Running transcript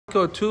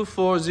Code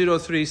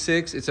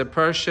 24036. It's a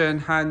Persian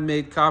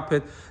handmade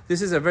carpet.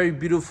 This is a very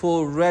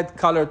beautiful red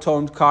color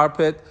toned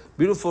carpet.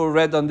 Beautiful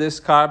red on this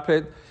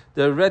carpet.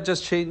 The red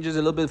just changes a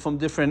little bit from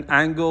different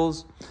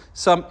angles.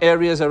 Some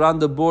areas around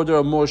the border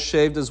are more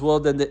shaved as well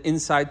than the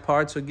inside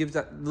part, so it gives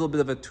that little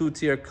bit of a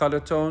two-tier color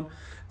tone.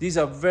 These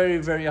are very,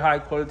 very high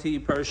quality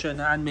Persian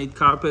handmade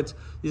carpets.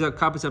 These are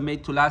carpets that are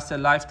made to last a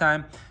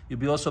lifetime. You'll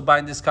be also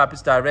buying these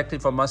carpets directly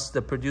from us,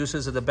 the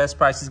producers, at the best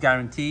prices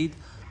guaranteed.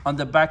 On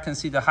the back, you can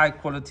see the high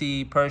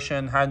quality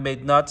Persian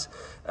handmade nuts.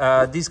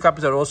 These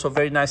carpets are also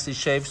very nicely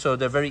shaved, so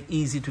they're very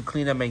easy to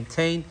clean and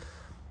maintain.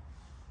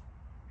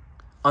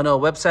 On our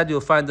website, you'll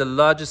find the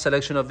largest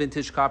selection of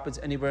vintage carpets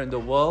anywhere in the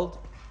world.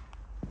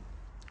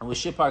 And we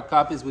ship our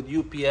carpets with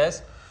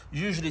UPS.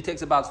 Usually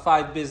takes about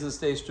 5 business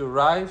days to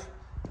arrive.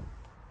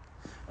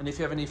 And if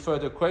you have any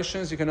further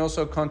questions, you can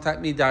also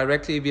contact me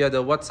directly via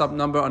the WhatsApp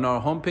number on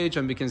our homepage,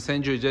 and we can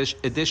send you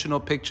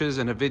additional pictures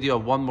and a video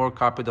of one more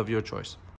carpet of your choice.